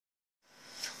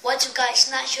What's up guys,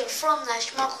 Nash here from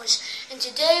Nash Marcos, and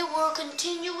today we're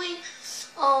continuing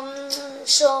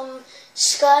some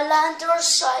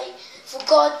Skylanders. I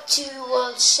forgot to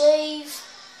save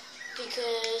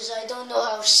because I don't know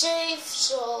how to save,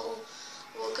 so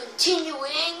we're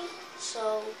continuing,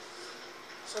 so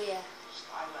yeah.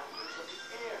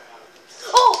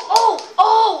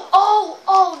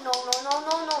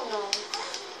 No.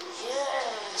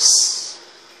 Yes.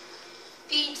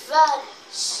 Beat that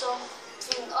something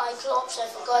Cyclops, I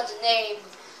forgot the name.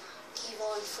 Keep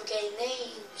on forgetting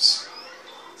names.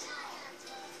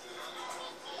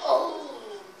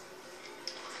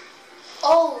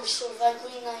 So that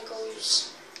green eye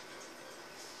goes.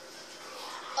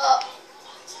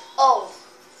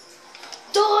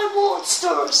 Die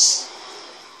monsters!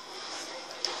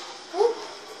 Whoop.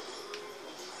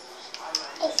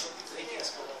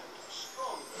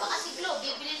 Baka si Glo,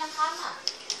 bibili ng kama.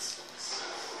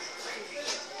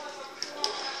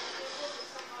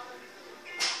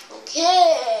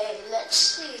 Okay, let's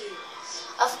see.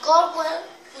 I forgot where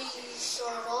we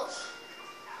start off.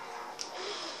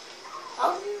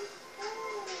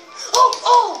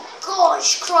 Oh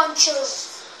gosh,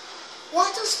 crunchers.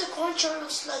 Why does the cruncher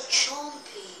look like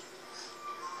Chompy?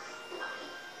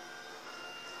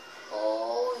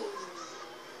 Oh,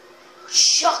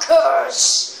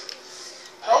 shockers.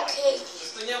 Okay.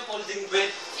 Gusto niya folding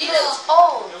bed.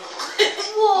 Oh.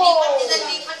 Whoa.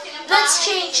 Let's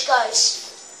change, guys.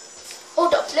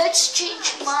 Hold up. Let's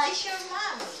change my.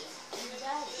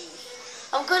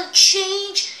 I'm gonna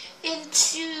change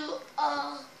into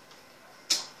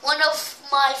one of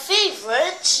my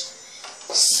favorites,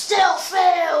 Stealth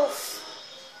Elf.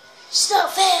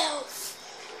 Stealth Elf.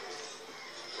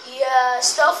 Yeah,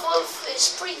 Stealth Elf is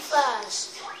pretty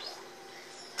fast.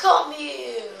 Come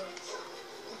here.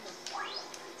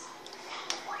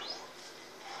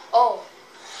 Oh,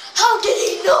 how did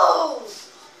he know?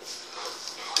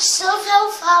 Stealth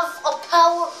Elf have a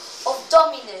power of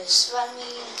dominance. That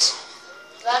means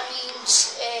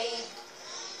a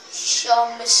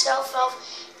Stealth Elf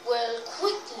will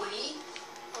quickly.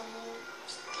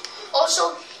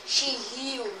 Also, she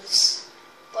heals,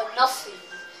 but nothing.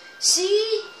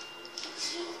 See?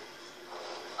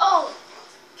 Oh,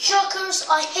 shockers!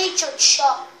 I hate your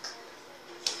shock.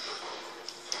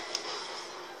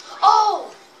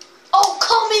 Oh,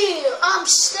 come here! I'm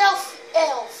Stealth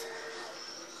Elf.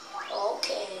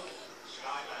 Okay.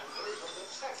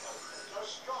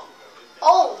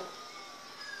 Oh,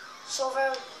 so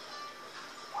very.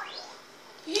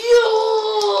 Yo!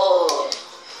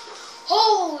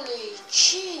 Holy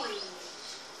cheese!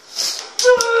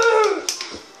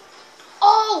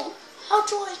 Oh, how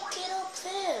do I get up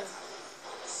there?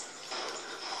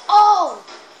 Oh!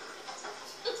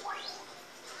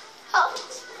 How?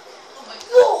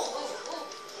 Whoa!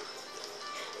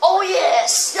 Oh yeah,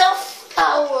 stealth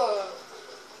power.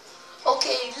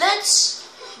 Okay, let's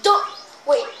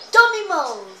dummy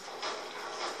mode.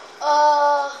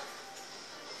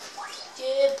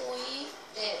 Yeah, boy.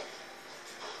 There.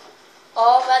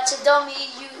 Oh, that's a dummy.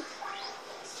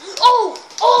 Oh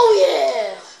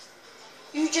yeah.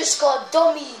 You just got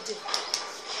dummied.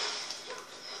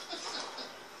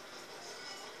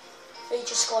 They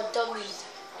just got dummied.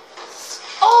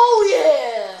 Oh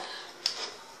yeah.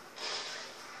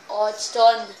 Oh, it's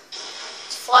done.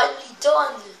 It's finally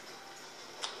done.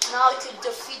 Now I can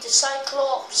defeat the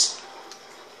Cyclops.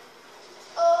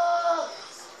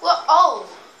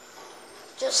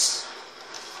 Just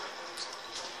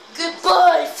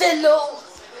goodbye, fellow.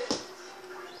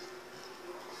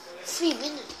 3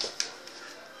 minutes.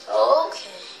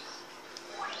 Okay.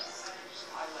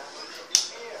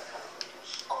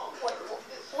 Oh, wait,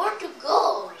 where to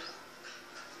go?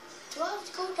 Do I have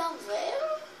to go down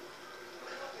there?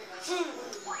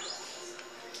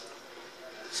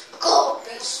 It's gotta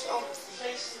be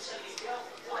something.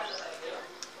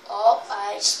 Oh,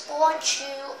 I spawned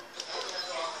you.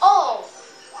 Oh,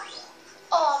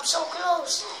 I'm so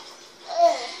close.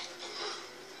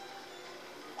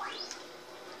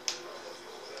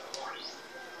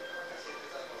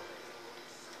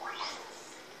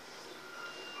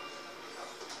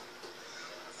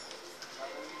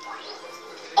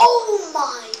 Oh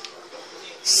my!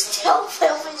 Stealth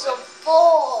Elf is a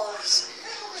boss.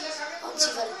 I'll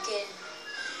see that again.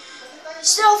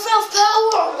 Stealth Elf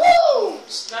power! Woo!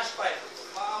 Smash Spyro.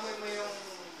 Maamoy mo yung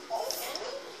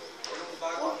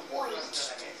bagong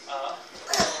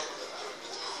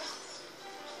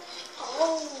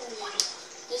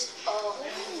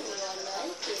I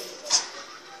like it.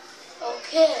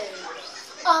 Okay.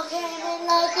 I came in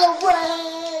like a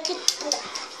wrecking ball.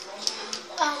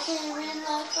 I came in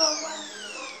like a wrecking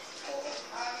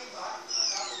ball.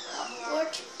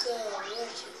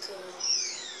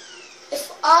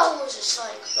 I was a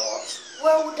Cyclops,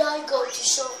 where would I go to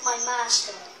serve my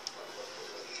master?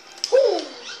 Ooh.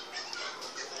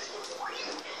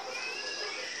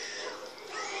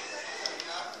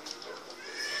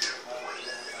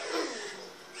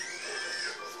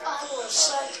 If I were a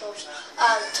Cyclops,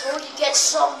 I'd totally get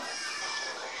some.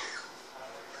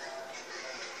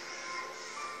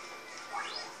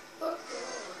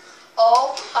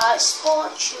 Oh, I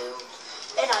spot you,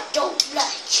 and I don't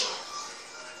like you.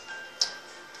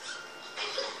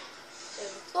 There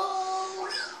we go.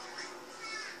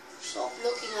 Stop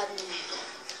looking at me.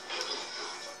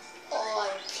 Oh, I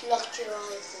plucked your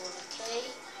eyeball, okay?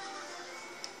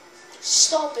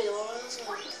 Stop it, or else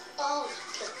I'll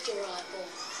pluck your eyeball.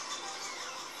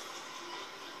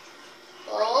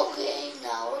 Okay,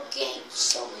 now we're getting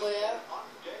somewhere.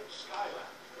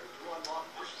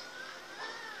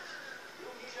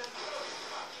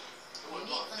 You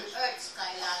need on Earth,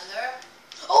 Skylander.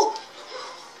 Oh!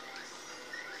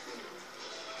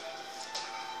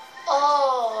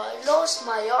 Oh, I lost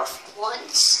my earth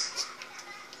once.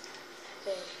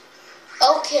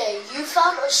 Okay, you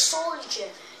found a sword gem.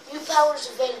 New powers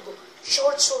available.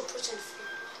 Short sword present free.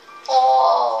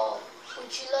 Oh,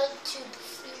 would you like to be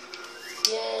free?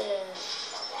 Yeah.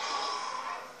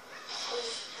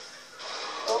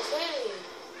 Okay.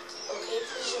 Okay,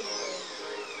 presumably.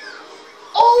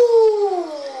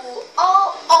 Oh,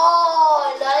 I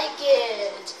like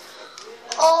it.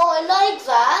 Oh, I like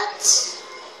that.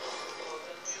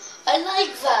 I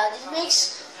like that. It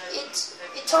makes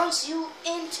it turns you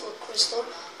into a crystal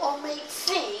or make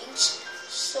things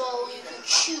so you can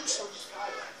shoot something.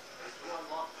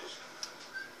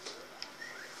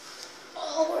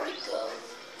 Oh, where'd it go?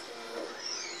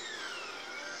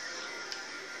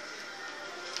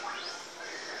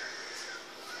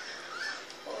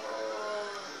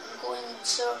 I'm going in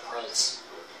circles.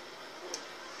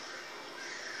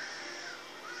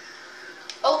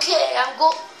 Okay,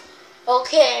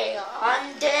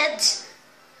 I'm dead.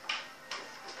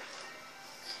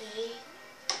 Okay.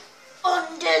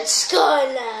 Undead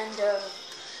Skylander.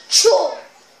 Choo!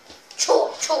 Choo,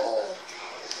 choo.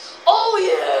 Oh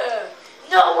yeah!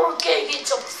 Now we're getting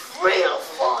into real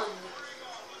fun.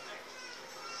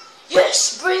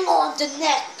 Yes, bring on the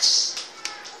next.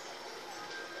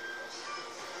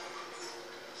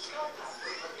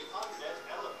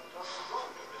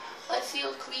 I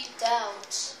feel creeped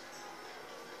out.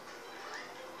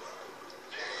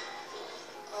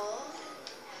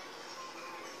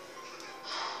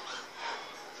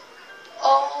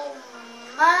 Oh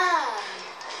man,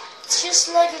 it's just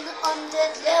like an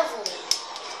undead level.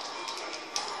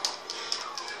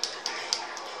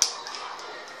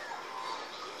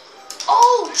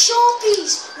 Oh,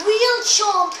 chompies, real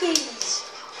chompies.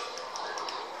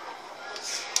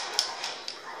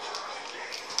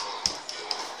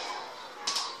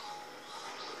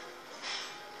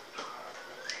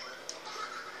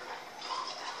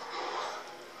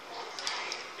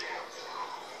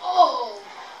 Oh,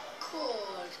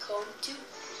 good. Come to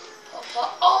Papa.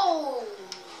 Oh!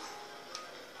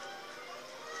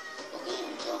 Okay,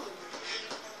 I'm done.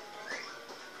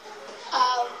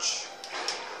 Ouch.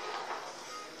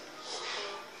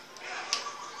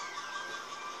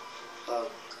 Oh,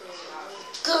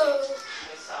 good.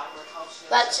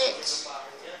 That's it.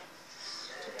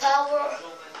 The power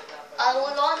I will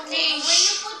When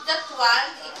unleash. you put that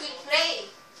one, it will play.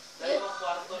 Yeah.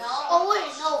 No? Oh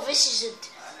wait, no, this is a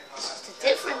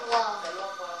different one.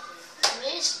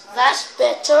 That's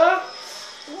better.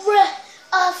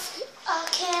 I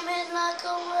came in like a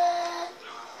rat.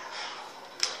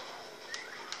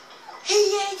 He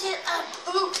ate it and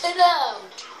pooped it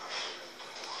out.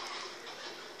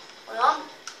 Well,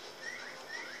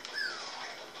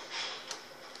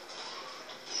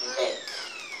 lick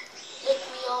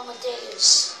me on the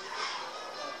days.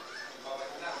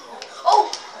 Oh!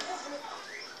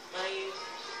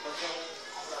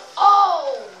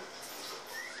 Oh!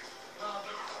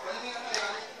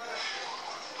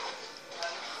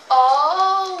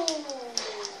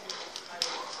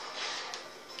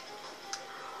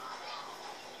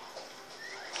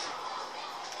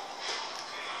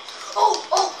 Oh!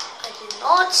 Oh! I did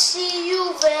not see you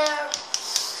there.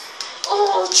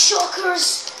 Oh,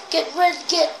 chuckers! Get ready,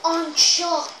 get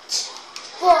unchucked.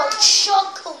 Well,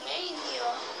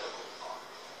 Chucklemania.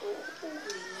 Oh, we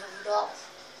leveled up.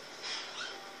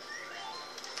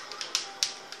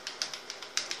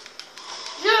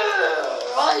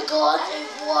 Yeah, I got a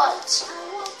what? I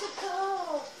want to go.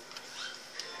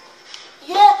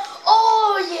 Yeah,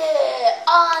 oh yeah,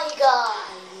 I got.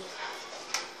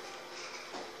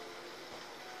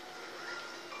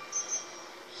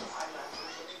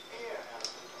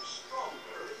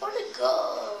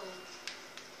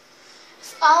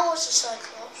 I was a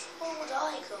Cyclops. Where would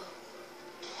I go?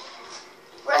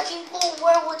 Wrecking Ball,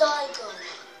 where would I go?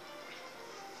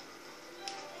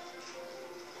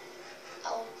 I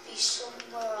would be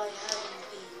somewhere I haven't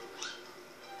been.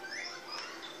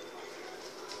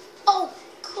 Oh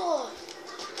God!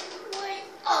 Wait,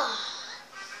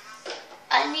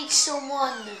 I need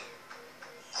someone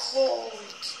cold.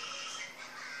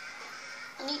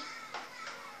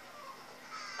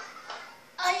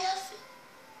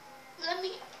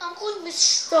 I'm going with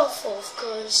stealth off,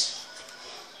 cause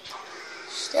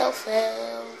stealth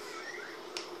elf.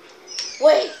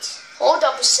 Wait, hold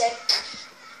up a sec.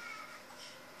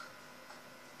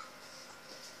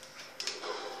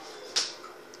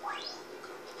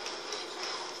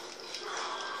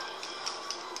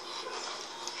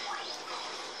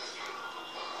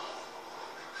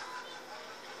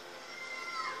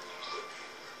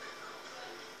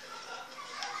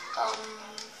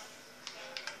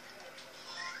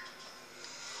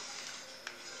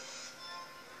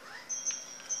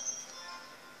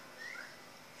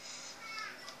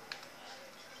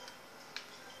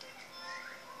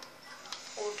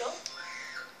 Hold up.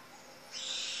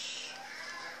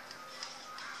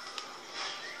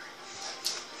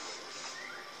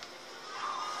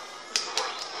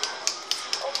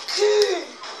 Okay.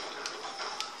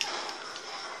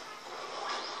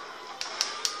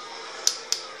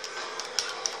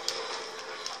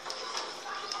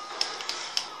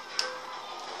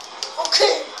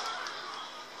 Okay.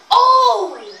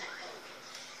 Oh!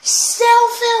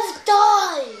 Stealth elf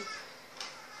died.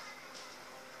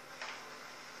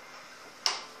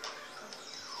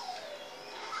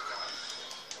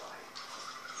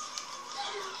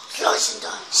 Slice and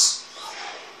dice.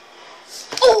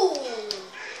 Oh!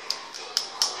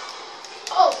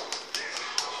 Oh!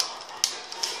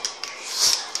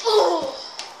 Oh!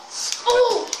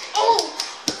 Oh! Oh!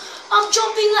 I'm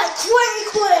jumping like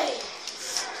Quay.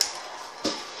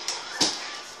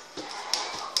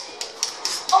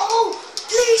 Oh!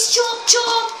 Please chop,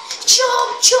 chop!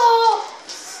 Chop, chop!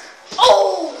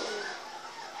 Oh!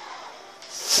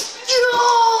 Yeah!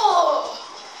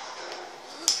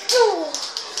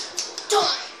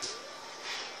 Die!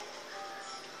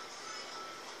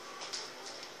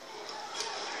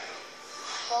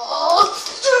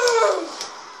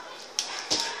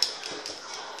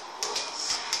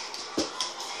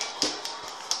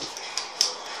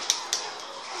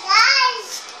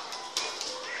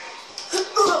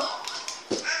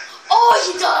 Oh,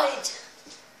 he died!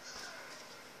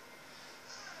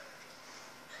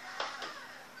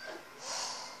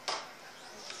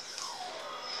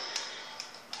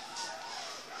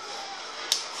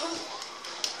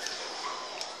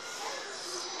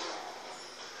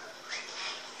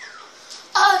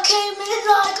 I came in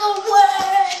like a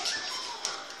wreck!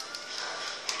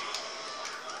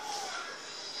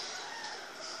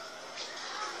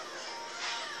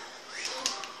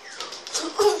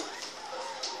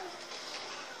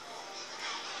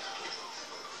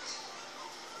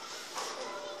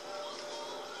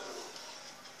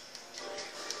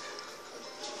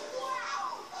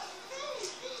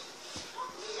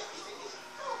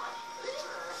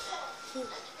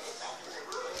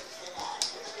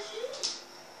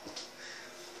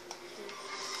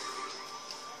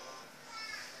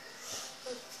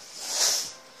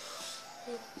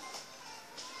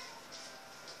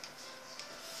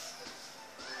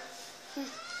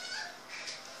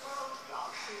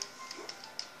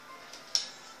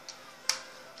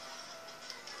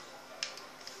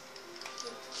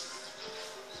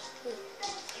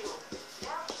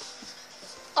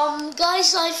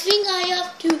 Guys, I think I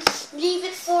have to leave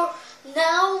it for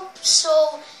now,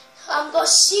 so I'm gonna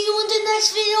see you in the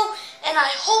next video, and I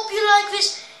hope you like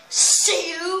this. See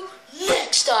you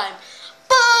next time.